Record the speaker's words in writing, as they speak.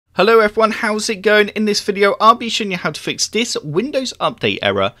Hello everyone, how's it going? In this video I'll be showing you how to fix this Windows Update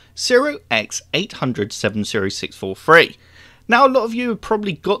error 0x80070643. Now a lot of you have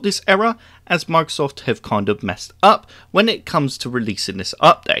probably got this error as Microsoft have kind of messed up when it comes to releasing this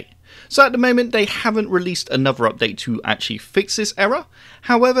update. So at the moment they haven't released another update to actually fix this error.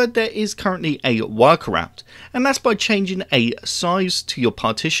 However, there is currently a workaround, and that's by changing a size to your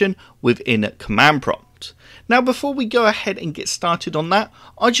partition within command prompt. Now before we go ahead and get started on that,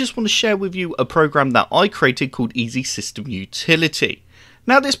 I just want to share with you a program that I created called Easy System Utility.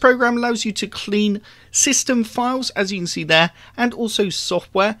 Now this program allows you to clean system files, as you can see there, and also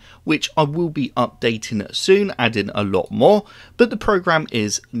software, which I will be updating soon, adding a lot more, but the program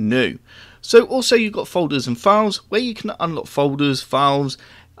is new. So also you've got folders and files where you can unlock folders, files,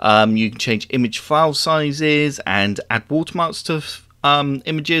 you can change image file sizes and add watermarks to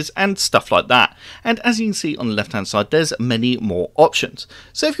images and stuff like that. And as you can see on the left hand side, there's many more options.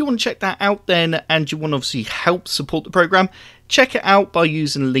 So if you want to check that out then, and you want to obviously help support the program, check it out by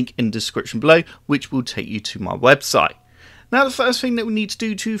using the link in the description below, which will take you to my website. Now the first thing that we need to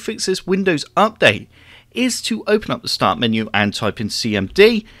do to fix this Windows update is to open up the start menu and type in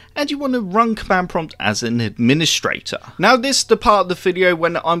CMD, and you want to run command prompt as an administrator. Now this is the part of the video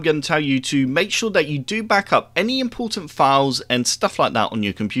when I'm going to tell you to make sure that you do back up any important files and stuff like that on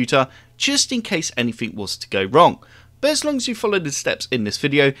your computer, just in case anything was to go wrong. But as long as you follow the steps in this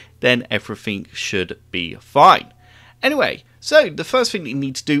video, then everything should be fine. Anyway, so the first thing that you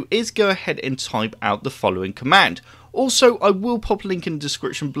need to do is go ahead and type out the following command. Also, I will pop a link in the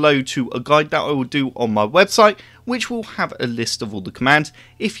description below to a guide that I will do on my website, which will have a list of all the commands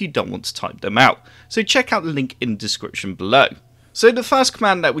if you don't want to type them out. So check out the link in the description below. So the first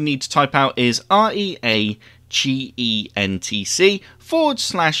command that we need to type out is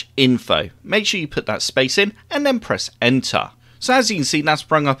reagentc/info. Make sure you put that space in and then press enter. So as you can see, that's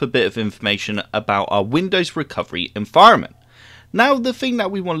brought up a bit of information about our Windows recovery environment. Now the thing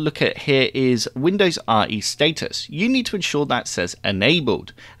that we want to look at here is Windows RE status. You need to ensure that says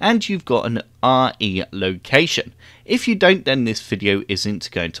enabled and you've got an RE location. If you don't, then this video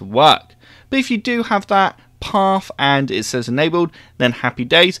isn't going to work. But if you do have that path and it says enabled, then happy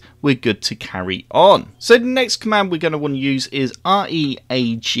days, we're good to carry on. So the next command we're going to want to use is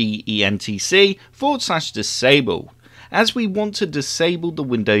reagentc/disable. As we want to disable the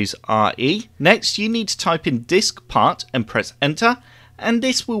Windows RE. Next, you need to type in disk part and press enter, and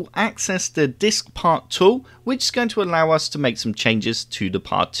this will access the disk part tool, which is going to allow us to make some changes to the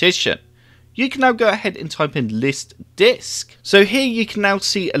partition. You can now go ahead and type in list disk. So here you can now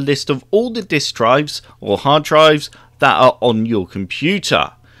see a list of all the disk drives or hard drives that are on your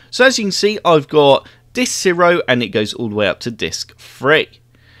computer. So as you can see, I've got disk 0 and it goes all the way up to disk 3.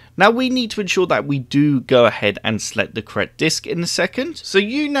 Now we need to ensure that we do go ahead and select the correct disk in a second. So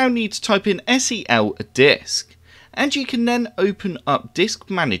you now need to type in SEL disk, and you can then open up Disk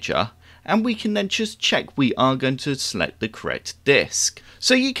Manager, and we can then just check we are going to select the correct disk.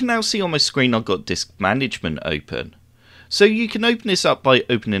 So you can now see on my screen I've got Disk Management open. So you can open this up by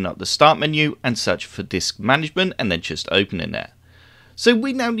opening up the start menu and search for Disk Management and then just opening it. So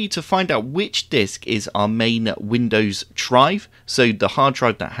we now need to find out which disk is our main Windows drive, so the hard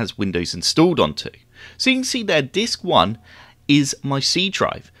drive that has Windows installed onto. So you can see there disk 1 is my C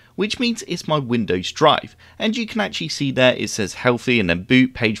drive, which means it's my Windows drive, and you can actually see there it says healthy and then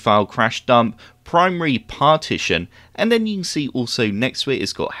boot, page file, crash dump, primary partition, and then you can see also next to it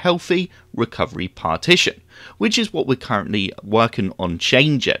it's got healthy recovery partition, which is what we're currently working on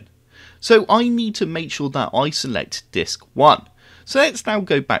changing. So I need to make sure that I select disk 1. So let's now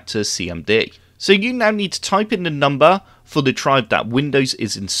go back to CMD. So you now need to type in the number for the drive that Windows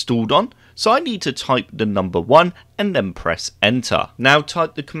is installed on. So I need to type the number 1 and then press enter. Now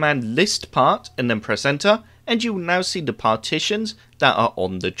type the command list part and then press enter, and you will now see the partitions that are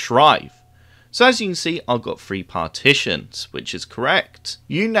on the drive. So as you can see, I've got 3 partitions, which is correct.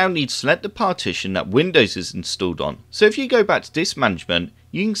 You now need to select the partition that Windows is installed on. So if you go back to Disk Management,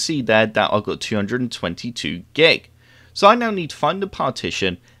 you can see there that I've got 222 gig. So I now need to find the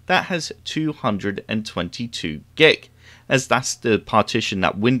partition that has 222 gig, as that's the partition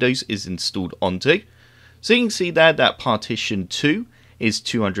that Windows is installed onto. So you can see there that partition 2 is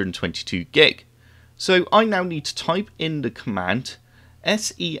 222 gig. So I now need to type in the command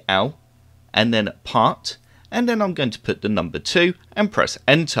SEL and then part, and then I'm going to put the number 2 and press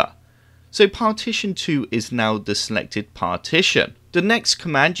enter. So partition 2 is now the selected partition. The next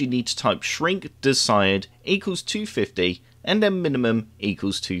command you need to type shrink desired equals 250 and then minimum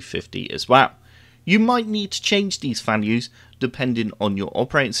equals 250 as well. You might need to change these values depending on your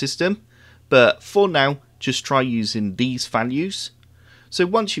operating system, but for now just try using these values. So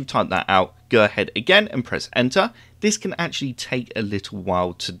once you've typed that out, go ahead again and press enter. This can actually take a little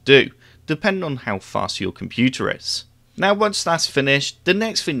while to do, depending on how fast your computer is. Now once that's finished, the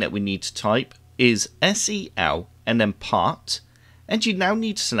next thing that we need to type is SEL and then part, and you now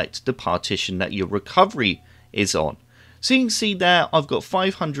need to select the partition that your recovery is on. So you can see there I've got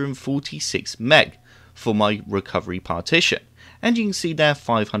 546 meg for my recovery partition, and you can see there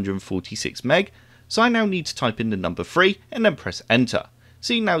 546 meg, so I now need to type in the number 3 and then press enter.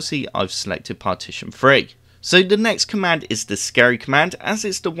 So you now see I've selected partition 3. So the next command is the scary command, as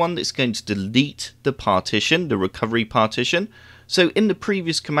it's the one that's going to delete the partition, the recovery partition. So in the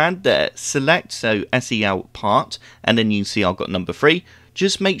previous command there, select, so SEL part, and then you can see I've got number 3.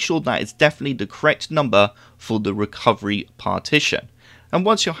 Just make sure that it's definitely the correct number for the recovery partition. And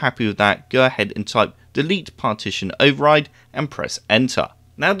once you're happy with that, go ahead and type delete partition override and press enter.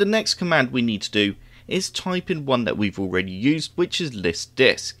 Now the next command we need to do is type in one that we've already used, which is list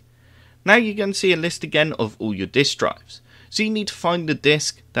disk. Now you're going to see a list again of all your disk drives. So you need to find the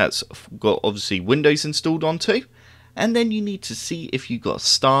disk that's got obviously Windows installed onto, and then you need to see if you've got a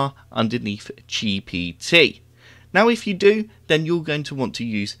star underneath GPT. Now if you do, then you're going to want to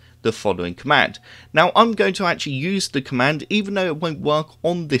use the following command. Now I'm going to actually use the command even though it won't work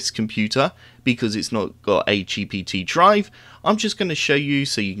on this computer because it's not got a GPT drive. I'm just going to show you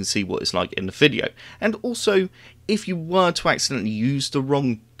so you can see what it's like in the video. And also, if you were to accidentally use the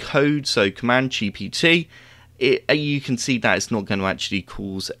wrong code, so command GPT, you can see that it's not going to actually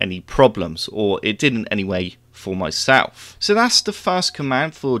cause any problems, or it didn't anyway for myself. So that's the first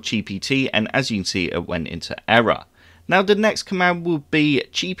command for GPT, and as you can see it went into error. Now the next command will be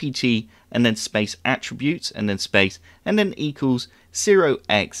GPT and then space attributes and then space and then equals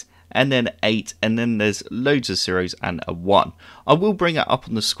 0x and then 8, and then there's loads of zeros and a 1. I will bring it up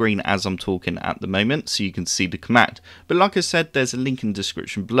on the screen as I'm talking at the moment so you can see the command. But like I said, there's a link in the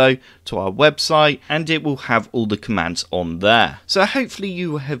description below to our website and it will have all the commands on there. So hopefully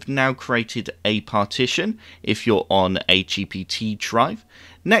you have now created a partition if you're on a GPT drive.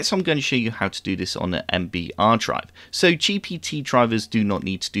 Next I'm going to show you how to do this on an MBR drive. So GPT drivers do not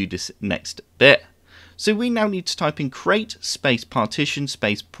need to do this next bit. So we now need to type in create space partition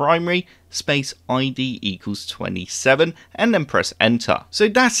space primary space ID equals 27 and then press enter. So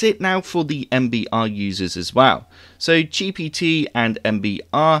that's it now for the MBR users as well. So GPT and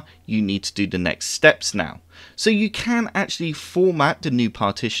MBR, you need to do the next steps now. So you can actually format the new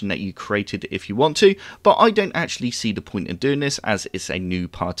partition that you created if you want to, but I don't actually see the point in doing this as it's a new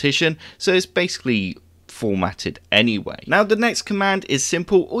partition. So it's basically formatted anyway. Now the next command is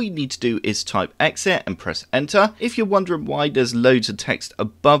simple. All you need to do is type exit and press enter. If you're wondering why there's loads of text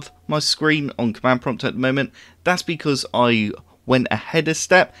above my screen on command prompt at the moment, that's because I went ahead a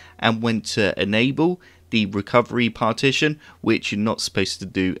step and went to enable the recovery partition, which you're not supposed to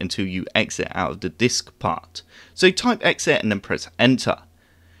do until you exit out of the disk part. So type exit and then press enter.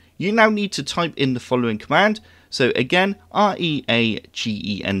 You now need to type in the following command. So again, REAGENTC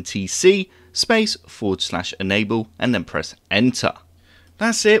space / enable and then press enter.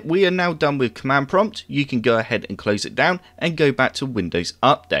 That's it, we are now done with command prompt. You can go ahead and close it down and go back to Windows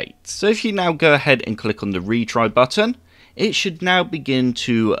Update. So if you now go ahead and click on the retry button, it should now begin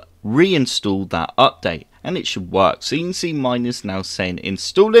to reinstall that update and it should work. So you can see mine is now saying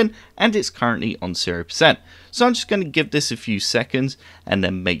installing and it's currently on 0%. So I'm just going to give this a few seconds and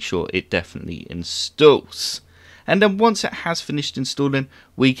then make sure it definitely installs. And then once it has finished installing,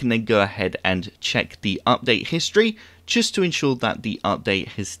 we can then go ahead and check the update history just to ensure that the update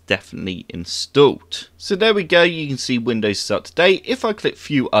has definitely installed. So there we go, you can see Windows is up to date. If I click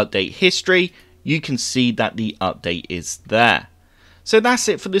view update history, you can see that the update is there. So that's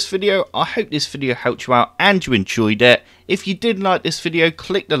it for this video. I hope this video helped you out and you enjoyed it. If you did like this video,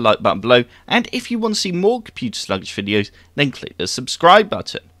 click the like button below, and if you want to see more computer sluggish videos, then click the subscribe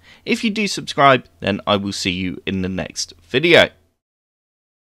button. If you do subscribe, then I will see you in the next video.